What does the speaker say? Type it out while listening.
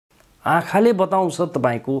आँखाले बताउँछ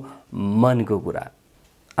तपाईको मनको कुरा।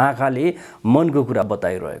 आँखाले मनको कुरा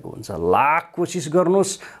बताइरहेको हुन्छ। लाख कोसिस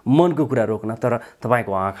गर्नुहोस् मनको कुरा रोक्न, तर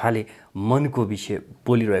तपाईको आँखाले मनको विषय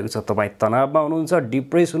बोलिरहेको छ। तपाईँ तनावमा हुनुहुन्छ,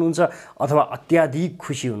 डिप्रेस हुनुहुन्छ, अथवा अत्याधिक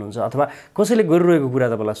खुसी हुनुहुन्छ, अथवा कसैले गरिरहेको कुरा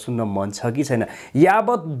तपाईँलाई सुन्न मन छ कि छैन,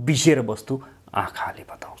 यावत विषय र वस्तु आँखाले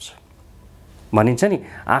बताउँछ। भनिन्छ नि,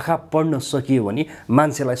 आँखा पढ्न सकियो भने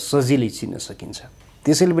मान्छेलाई सजिलै चिन्न सकिन्छ।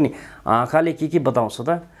 त्यसैले पनि आँखाले के बताउँछ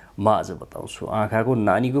त म आज बताउँछु। आँखाको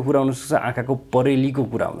नानीको कुरा हुनसक्छ, आँखाको परेलीको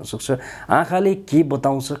कुरा हुनसक्छ। आँखाले के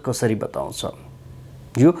बताउँछ, कसरी बताउँछ,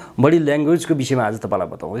 यो बडी ल्याङ्ग्वेजको विषयमा आज तपाईँलाई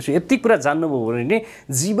बताउँदैछु। यति कुरा जान्नुभयो भने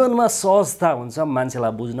जीवनमा सहजता हुन्छ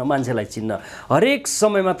मान्छेलाई बुझ्न, मान्छेलाई चिन्न। हरेक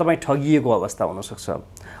समयमा तपाईँ ठगिएको अवस्था हुनसक्छ,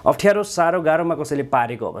 अप्ठ्यारो साह्रो गाह्रोमा कसैले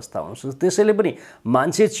पारेको अवस्था हुनसक्छ। त्यसैले पनि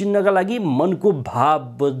मान्छे चिन्नका लागि, मनको भाव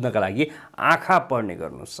बुझ्नका लागि आँखा पढ्ने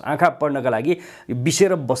गर्नुहोस्। आँखा पढ्नका लागि विषय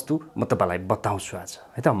र वस्तु म तपाईँलाई बताउँछु आज,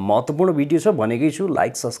 है त। महत्त्वपूर्ण भिडियो छ भनेकै छु।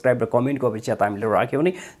 लाइक, सब्सक्राइब र कमेन्टको अपेक्षा त हामीले राख्यौँ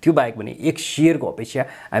भने, त्यो बाहेक पनि एक सेयरको अपेक्षा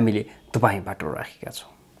हामीले तपाईँबाट राखेका छौँ।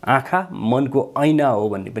 आँखा मनको ऐना हो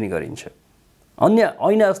भन्ने पनि गरिन्छ। अन्य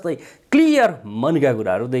ऐना जस्तै क्लियर मनका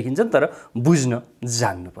कुराहरू देखिन्छन्, तर बुझ्न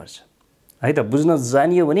जान्नुपर्छ, है त। बुझ्न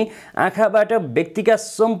जानियो भने आँखाबाट व्यक्तिका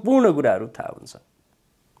सम्पूर्ण कुराहरू थाहा हुन्छ।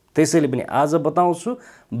 त्यसैले पनि आज बताउँछु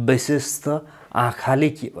विशेषतः आँखाले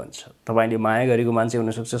के भन्छ। तपाईँले माया गरेको मान्छे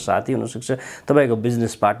हुनसक्छ, साथी हुनसक्छ, तपाईँको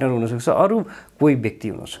बिजनेस पार्टनर हुनसक्छ, अरू कोही व्यक्ति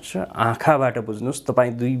हुनसक्छ। आँखाबाट बुझ्नुहोस्।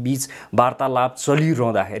 तपाईँ दुई बीच वार्तालाप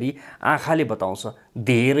चलिरहँदाखेरि आँखाले बताउँछ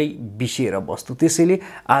धेरै विषय र वस्तु। त्यसैले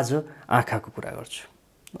आज आँखाको कुरा गर्छु,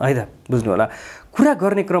 है त। बुझ्नु होला। कुरा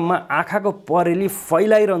गर्ने क्रममा आँखाको परेली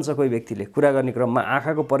फैलाइरहन्छ कोही व्यक्तिले। कुरा गर्ने क्रममा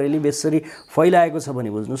आँखाको परेली बेसरी फैलाएको छ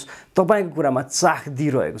भने बुझ्नुहोस् तपाईँको कुरामा चाख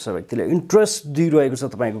दिइरहेको छ व्यक्तिले, इन्ट्रेस्ट दिइरहेको छ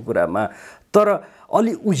तपाईँको कुरामा। तर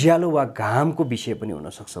अलि उज्यालो वा घामको विषय पनि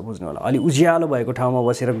हुनसक्छ। बुझ्नु होला। अलि उज्यालो भएको ठाउँमा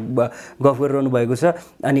बसेर गफ गरिरहनु भएको छ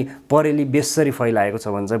अनि परेली बेसरी फैलाएको छ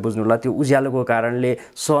भने चाहिँ बुझ्नु होला त्यो उज्यालोको कारणले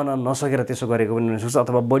सहन नसकेर त्यसो गरेको पनि हुनसक्छ,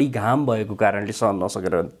 अथवा बढी घाम भएको कारणले सहन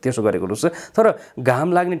नसकेर त्यसो गरेको हुनसक्छ। तर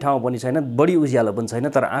घाम लाग्ने ठाउँ पनि छैन, बढी उज्यालो पनि छैन,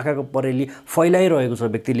 तर आँखाको परेली फैलाइरहेको छ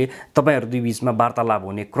व्यक्तिले। तपाईँहरू दुई बिचमा वार्तालाप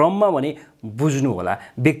हुने क्रममा भने बुझ्नु होला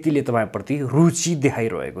व्यक्तिले तपाईँप्रति रुचि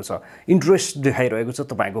देखाइरहेको छ, इन्ट्रेस्ट देखाइरहेको छ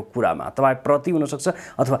तपाईँको कुरामा, तपाईँप्रति हुनसक्छ,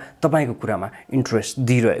 अथवा तपाईँको कुरामा इन्ट्रेस्ट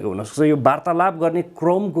दिइरहेको हुनसक्छ। यो वार्तालाप गर्ने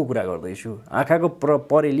क्रमको कुरा गर्दैछु। आँखाको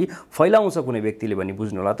परेली फैलाउँछ कुनै व्यक्तिले भने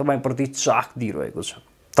बुझ्नु होला तपाईँप्रति चाख दिइरहेको छ।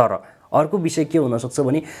 तर अर्को विषय के हुनसक्छ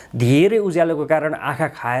भने धेरै उज्यालोको कारण आँखा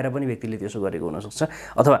खाएर पनि व्यक्तिले त्यसो गरेको हुनसक्छ,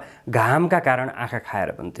 अथवा घामका कारण आँखा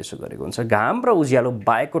खाएर पनि त्यसो गरेको हुन्छ। घाम र उज्यालो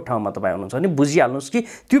बाहेकको ठाउँमा तपाईँ हुनुहुन्छ भने बुझिहाल्नुहोस् कि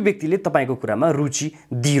त्यो व्यक्तिले तपाईँको कुरामा रुचि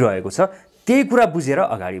दिइरहेको छ। त्यही कुरा बुझेर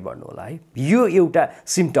अगाडि बढ्नु होला, है। यो एउटा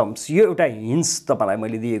सिम्पटम्स, यो एउटा हिन्ट्स तपाईँलाई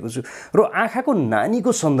मैले दिएको छु। र आँखाको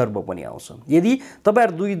नानीको सन्दर्भ पनि आउँछ। यदि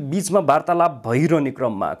तपाईँहरू दुई बिचमा वार्तालाप भइरहने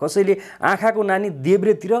क्रममा कसैले आँखाको नानी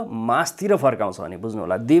देब्रेतिर मासतिर फर्काउँछ भने बुझ्नु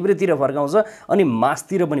होला, देब्रेतिर फर्काउँछ अनि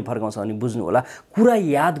मासतिर पनि फर्काउँछ भने बुझ्नु होला कुरा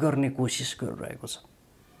याद गर्ने कोसिस गरिरहेको छ।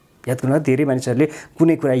 याद गर्नु, धेरै मानिसहरूले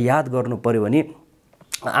कुनै कुरा याद गर्नु पर्यो भने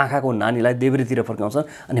आँखाको नानीलाई देब्रेतिर फर्काउँछन्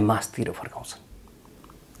अनि मासतिर फर्काउँछन्।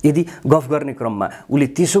 यदि गफ गर्ने क्रममा उसले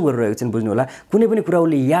त्यसो गरिरहेको छ भने बुझ्नु होला कुनै पनि कुरा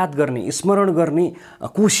उसले याद गर्ने, स्मरण गर्ने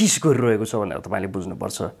कोसिस गरिरहेको छ भनेर तपाईँले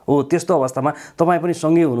बुझ्नुपर्छ। हो, त्यस्तो अवस्थामा तपाईँ पनि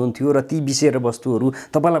सँगै हुनुहुन्थ्यो र ती विषय र वस्तुहरू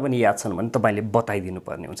तपाईँलाई पनि याद छन् भने तपाईँले बताइदिनु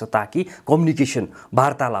पर्ने हुन्छ, ताकि कम्युनिकेसन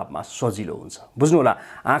वार्तालापमा सजिलो हुन्छ। बुझ्नु होला।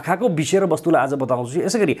 आँखाको विषय र वस्तुलाई आज बताउँछु।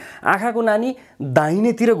 यसै गरी आँखाको नानी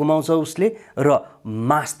दाहिनेतिर घुमाउँछ उसले र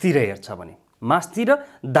मासतिर हेर्छ भने, मासतिर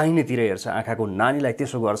दाहिनेतिर हेर्छ आँखाको नानीलाई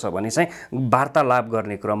त्यसो गर्छ भने चाहिँ वार्तालाप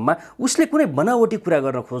गर्ने क्रममा उसले कुनै बनावटी कुरा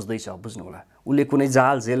गर्न खोज्दैछ। बुझ्नु होला। उसले कुनै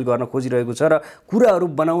जाल झेल गर्न खोजिरहेको छ र कुराहरू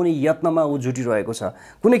बनाउने यत्नमा ऊ जुटिरहेको छ।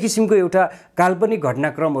 कुनै किसिमको एउटा काल्पनिक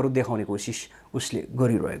घटनाक्रमहरू देखाउने कोसिस उसले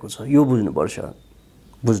गरिरहेको छ। यो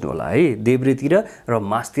बुझ्नुपर्छ। बुझ्नु होला, है। देब्रेतिर र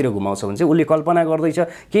मासतिर घुमाउँछ भने चाहिँ उसले कल्पना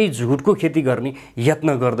गर्दैछ, केही झुटको खेती गर्ने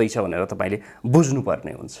यत्न गर्दैछ भनेर तपाईँले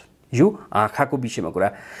बुझ्नुपर्ने हुन्छ। यो आँखाको विषयमा कुरा।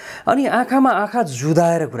 अनि आँखामा आँखा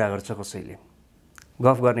जुदाएर कुरा गर्छ कसैले।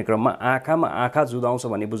 गफ गर्ने क्रममा आँखामा आँखा जुदाउँछ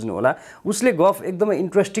भने बुझ्नु होला उसले गफ एकदमै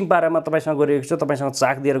इन्ट्रेस्टिङ पारामा तपाईँसँग गरिरहेको छ, तपाईँसँग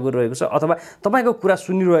चाख दिएर गरिरहेको छ, अथवा तपाईँको कुरा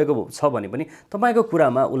सुनिरहेको छ भने पनि तपाईँको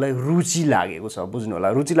कुरामा उसलाई रुचि लागेको छ। बुझ्नु होला।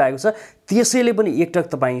 रुचि लागेको छ, त्यसैले पनि एकटक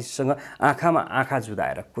तपाईँसँग आँखामा आँखा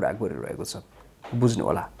जुदाएर कुरा गरिरहेको छ। बुझ्नु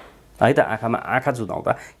होला, है त। आँखामा आँखा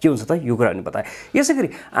जुदाउँदा के हुन्छ त यो कुरा पनि बताए। यसै गरी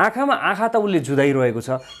आँखामा आँखा त उसले जुदाइरहेको छ,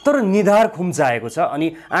 तर निधार खुम्चाएको छ अनि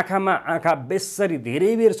आँखामा आँखा बेसरी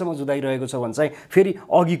धेरै बेरसम्म जुदाइरहेको छ भने चाहिँ फेरि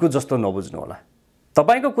अघिको जस्तो नबुझ्नु होला।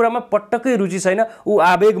 तपाईँको कुरामा पटक्कै रुचि छैन, ऊ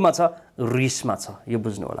आवेगमा छ, रिसमा छ। यो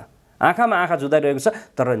बुझ्नु होला। आँखामा आँखा जुदाइरहेको छ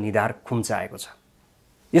तर निधार खुम्चाएको छ।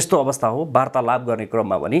 यस्तो अवस्था हो। वार्तालाप गर्ने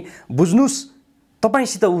क्रममा पनि बुझ्नुस्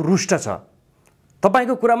तपाईसित ऊ रुष्ट छ,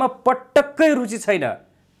 तपाईको कुरामा पटक्कै रुचि छैन,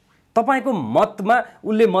 तपाईको मतमा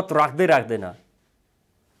उसले मत राख्दैन,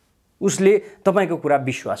 उसले तपाईको कुरा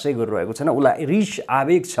विश्वासै गरिरहेको छैन, उसलाई रिस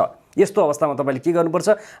आवेग छ। यस्तो अवस्थामा तपाईले के गर्नुपर्छ?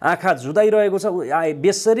 आँखा जुदाइरहेको छ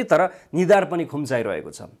बेसरी, तर निधार पनि खुम्चाइरहेको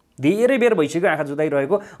छ, धेरै बेर भइसक्यो आँखा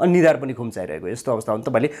जुदाइरहेको अनि निधार पनि खुम्चाइरहेको। यस्तो अवस्थामा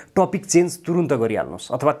तपाईले टपिक चेन्ज तुरुन्त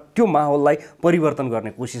गरिहाल्नुहोस् अथवा त्यो माहौललाई परिवर्तन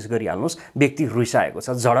गर्ने कोसिस गरिहाल्नुहोस्। व्यक्ति रुसाएको छ,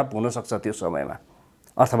 झडप हुनसक्छ त्यो समयमा,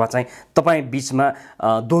 अथवा चाहिँ तपाईँ बिचमा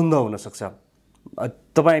द्वन्द्व हुनसक्छ,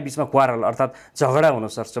 तपाईँ बिचमा क्वारल अर्थात् झगडा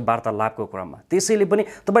हुनसक्छ वार्तालापको क्रममा। त्यसैले पनि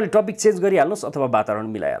तपाईँले टपिक चेन्ज गरिहाल्नुहोस् अथवा वातावरण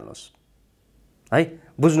मिलाइहाल्नुहोस् है।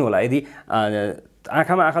 बुझ्नु होला, यदि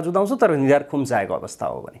आँखामा आँखा जुदाउँछ तर निधार खुम्चाएको अवस्था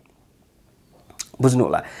हो भने बुझ्नु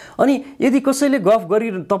होला। अनि यदि कसैले गफ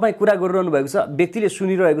तपाईँ कुरा गरिरहनु भएको छ, व्यक्तिले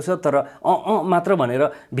सुनिरहेको छ तर मात्र भनेर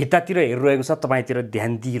भित्तातिर हेरिरहेको छ, तपाईँतिर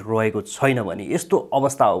ध्यान दिइरहेको छैन भने, यस्तो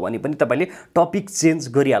अवस्था हो भने पनि तपाईँले टपिक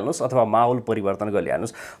चेन्ज गरिहाल्नुहोस् अथवा माहौल परिवर्तन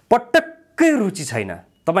गरिहाल्नुहोस्। पटक्कै रुचि छैन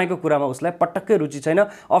तपाईँको कुरामा, उसलाई पटक्कै रुचि छैन,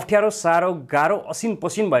 अप्ठ्यारो साह्रो गाह्रो असिन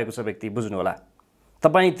पसिन भएको छ व्यक्ति। बुझ्नु होला,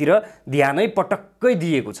 तपाईँतिर ध्यानै पटक्कै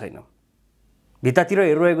दिएको छैन, भित्तातिर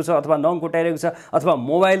हेरिरहेको छ अथवा नङ कोटाइरहेको छ अथवा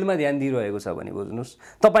मोबाइलमा ध्यान दिइरहेको छ भने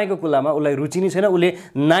बुझ्नुहोस् तपाईँको कुरामा उसलाई रुचि नै छैन, उसले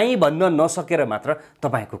नाइ भन्न नसकेर मात्र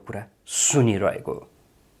तपाईँको कुरा सुनिरहेको।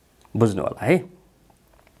 बुझ्नु होला है,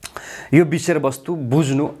 यो विषयवस्तु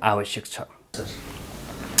बुझ्नु आवश्यक छ।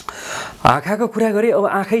 आँखाको कुरा गरे, अब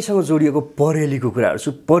आँखैसँग जोडिएको परेलीको कुराहरू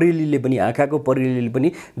छु। परेलीले पनि, आँखाको परेलीले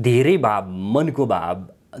पनि धेरै भाव, मनको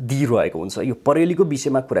भाव दिइरहेको हुन्छ। यो परेलीको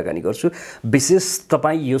विषयमा कुराकानी गर्छु। विशेष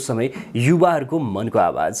तपाईँ यो समय युवाहरूको मनको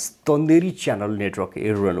आवाज तन्देरी च्यानल नेटवर्क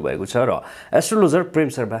हेरिरहनु भएको छ र एस्ट्रोलोजर प्रेम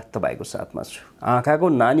शर्मा तपाईँको साथमा छु। आँखाको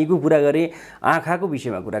नानीको कुरा गरेँ, आँखाको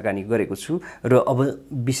विषयमा कुराकानी गरेको छु र अब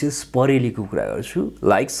विशेष परेलीको कुरा गर्छु।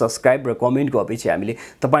 लाइक, सब्सक्राइब र कमेन्टको अपेक्षा हामीले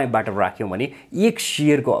तपाईँबाट राख्यौँ भने एक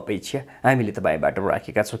सेयरको अपेक्षा हामीले तपाईँबाट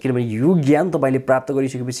राखेका छौँ, किनभने यो ज्ञान तपाईँले प्राप्त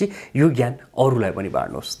गरिसकेपछि यो ज्ञान अरूलाई पनि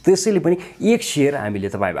बाँड्नुहोस्। त्यसैले पनि एक सेयर हामीले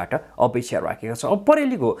तपाईँबाट अपेक्षा राखेका छौँ। अब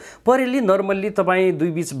परेली नर्मल्ली तपाईँ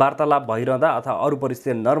दुई बीच वार्तालाप भइरहँदा अथवा अरू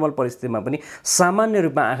परिस्थिति नर्मल परिस्थितिमा पनि सामान्य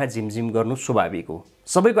रूपमा आँखा झिमझिम गर्नु स्वाभाविक हो।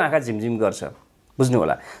 सबैको आँखा झिमझिम गर्छ, बुझ्नु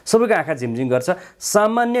होला, सबैको आँखा झिमझिम गर्छ।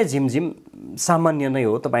 सामान्य झिमझिम सामान्य नै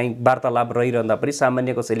हो। तपाईँ वार्तालाप रहिरहँदा पनि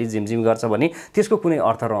सामान्य कसैले झिमझिम गर्छ भने त्यसको कुनै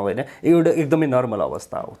अर्थ रहँदैन, एउटा एकदमै नर्मल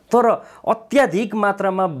अवस्था हो। तर अत्याधिक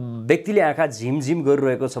मात्रामा व्यक्तिले आँखा झिमझिम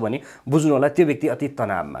गरिरहेको छ भने बुझ्नु होला त्यो व्यक्ति अति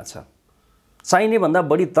तनावमा छ, चाहिने भन्दा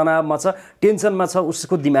बढी तनावमा छ, टेन्सनमा छ,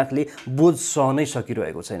 उसको दिमागले बोझ सहनै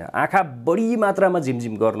सकिरहेको छैन। आँखा बढी मात्रामा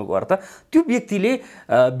झिमझिम गर्नुको अर्थ त्यो व्यक्तिले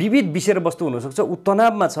विविध विषयवस्तु हुनसक्छ, ऊ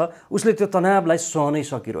तनावमा छ, उसले त्यो तनावलाई सहनै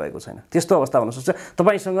सकिरहेको छैन। त्यस्तो अवस्था हुनसक्छ।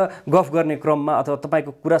 तपाईँसँग गफ गर्ने क्रममा अथवा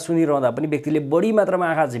तपाईँको कुरा सुनिरहँदा पनि व्यक्तिले बढी मात्रामा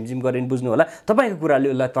आँखा झिमझिम गरेर बुझ्नु होला तपाईँको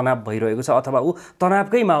कुराले उसलाई तनाव भइरहेको छ अथवा ऊ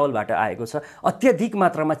तनावकै माहौलबाट आएको छ। अत्याधिक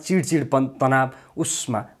मात्रामा चिडचिडपन, तनाव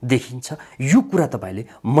उसमा देखिन्छ। यो कुरा तपाईँले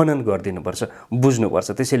मनन गरिदिनुपर्छ,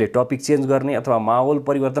 बुझ्नुपर्छ। त्यसैले टपिक चेन्ज गर्ने अथवा माहौल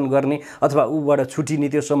परिवर्तन गर्ने अथवा ऊबाट छुटिने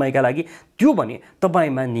त्यो समयका लागि त्यो भने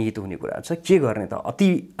तपाईँमा निहित हुने कुरा छ। के गर्ने त?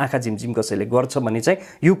 अति आँखा झिमझिम कसैले गर्छ भने चाहिँ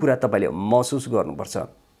यो कुरा तपाईँले महसुस गर्नुपर्छ।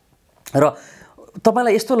 र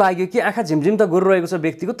तपाईँलाई यस्तो लाग्यो कि आँखा झिमझिम त गरिरहेको छ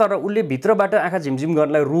व्यक्तिको, तर उसले भित्रबाट आँखा झिमझिम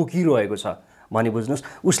गर्नलाई रोकिरहेको छ भने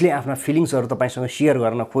बुझ्नुहोस् उसले आफ्ना फिलिङ्सहरू तपाईँसँग सेयर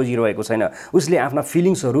गर्न खोजिरहेको छैन, उसले आफ्ना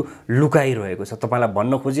फिलिङ्सहरू लुकाइरहेको छ, तपाईँलाई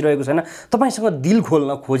भन्न खोजिरहेको छैन, तपाईँसँग दिल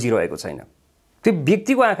खोल्न खोजिरहेको छैन। त्यो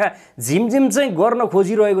व्यक्तिको आँखा झिमझिम चाहिँ गर्न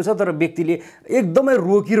खोजिरहेको छ तर व्यक्तिले एकदमै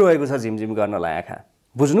रोकिरहेको छ झिमझिम गर्नलाई आँखा।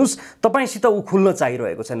 बुझ्नुहोस् तपाईँसित ऊ खुल्न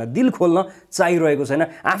चाहिरहेको छैन, दिल खोल्न चाहिरहेको छैन,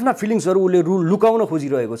 आफ्ना फिलिङ्सहरू उसले लुकाउन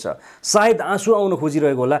खोजिरहेको छ, सायद आँसु आउन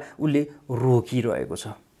खोजिरहेको होला, उसले रोकिरहेको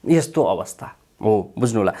छ। यस्तो अवस्था हो,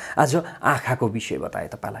 बुझ्नु होला। आज आँखाको विषय बताएँ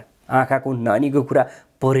तपाईँलाई, आँखाको नानीको कुरा,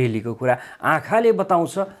 परेलीको कुरा। आँखाले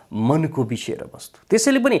बताउँछ मनको विषय र वस्तु।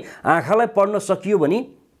 त्यसैले पनि आँखालाई पढ्न सकियो भने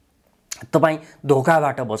तपाईँ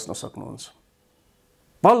धोकाबाट बच्न सक्नुहुन्छ।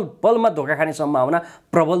 पल पलमा धोका खाने सम्भावना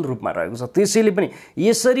प्रबल रूपमा रहेको छ। त्यसैले पनि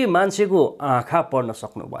यसरी मान्छेको आँखा पढ्न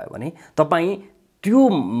सक्नुभयो भने तपाईँ त्यो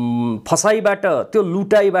फसाइबाट, त्यो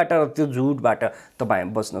लुटाइबाट, त्यो झुटबाट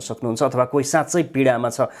तपाईँ बच्न सक्नुहुन्छ। अथवा कोही साँच्चै पीडामा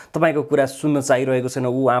छ, तपाईँको कुरा सुन्न चाहिरहेको छैन,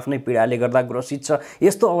 ऊ आफ्नै पीडाले गर्दा ग्रसित छ,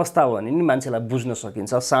 यस्तो अवस्था हो भने नि मान्छेलाई बुझ्न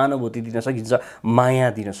सकिन्छ, सहानुभूति दिन सकिन्छ, माया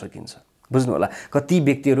दिन सकिन्छ। बुझ्नु होला कति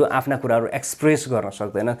व्यक्तिहरू आफ्ना कुराहरू एक्सप्रेस गर्न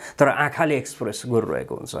सक्दैन तर आँखाले एक्सप्रेस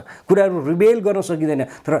गरिरहेको हुन्छ कुराहरू रिभेल गर्न सकिँदैन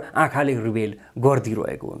तर आँखाले रिभेल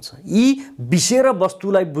गरिदिरहेको हुन्छ यी विषय र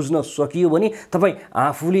वस्तुलाई बुझ्न सकियो भने तपाईँ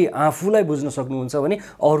आफूलाई बुझ्न सक्नुहुन्छ भने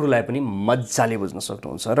अरूलाई पनि मजाले बुझ्न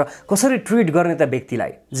सक्नुहुन्छ र कसरी ट्रिट गर्ने त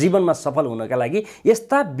व्यक्तिलाई जीवनमा सफल हुनका लागि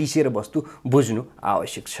यस्ता विषय र वस्तु बुझ्नु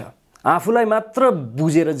आवश्यक छ आफूलाई मात्र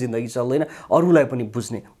बुझेर जिन्दगी चल्दैन अरूलाई पनि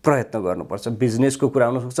बुझ्ने प्रयत्न गर्नुपर्छ बिजनेसको कुरा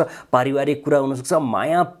हुन सक्छ पारिवारिक कुरा हुन सक्छ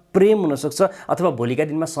माया प्रेम हुन सक्छ अथवा भोलिका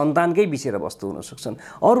दिनमा सन्तानकै विषय र वस्तु हुन सक्छन्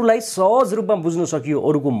अरूलाई सहज रूपमा बुझ्न सकियो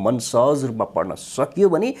अरूको मन सहज रूपमा पढ्न सकियो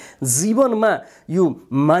भने जीवनमा यो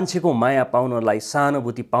मान्छेको माया पाउनलाई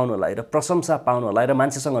सहानुभूति पाउनलाई र प्रशंसा पाउनलाई र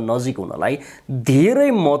मान्छेसँग नजिक हुनलाई धेरै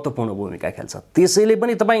महत्त्वपूर्ण भूमिका खेल्छ त्यसैले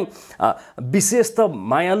पनि तपाईँ विशेष त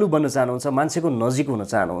मायालु बन्न चाहनुहुन्छ मान्छेको नजिक हुन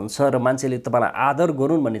चाहनुहुन्छ र मान्छेले तपाईलाई आदर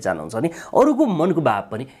गरून् भन्ने चाहनुहुन्छ भने अरूको मनको भाव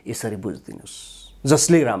पनि यसरी बुझिदिनुस्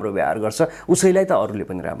जसले राम्रो व्यवहार गर्छ उसैलाई त अरूले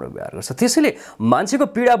पनि राम्रो व्यवहार गर्छ त्यसैले मान्छेको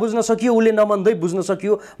पीडा बुझ्न सकियो उसले नभन्दै बुझ्न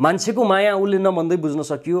सकियो मान्छेको माया उसले नभन्दै बुझ्न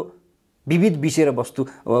सकियो विविध विषय र वस्तु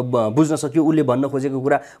बुझ्न सकियो उसले भन्न खोजेको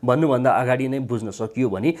कुरा भन्नुभन्दा अगाडि नै बुझ्न सकियो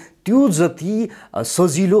भने त्यो जति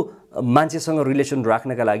सजिलो मान्छेसँग रिलेसन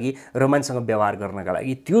राख्नका लागि र मान्छेसँग व्यवहार गर्नका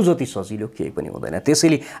लागि त्यो जति सजिलो केही पनि हुँदैन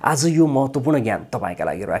त्यसैले आज यो महत्त्वपूर्ण ज्ञान तपाईका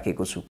लागि राखेको छु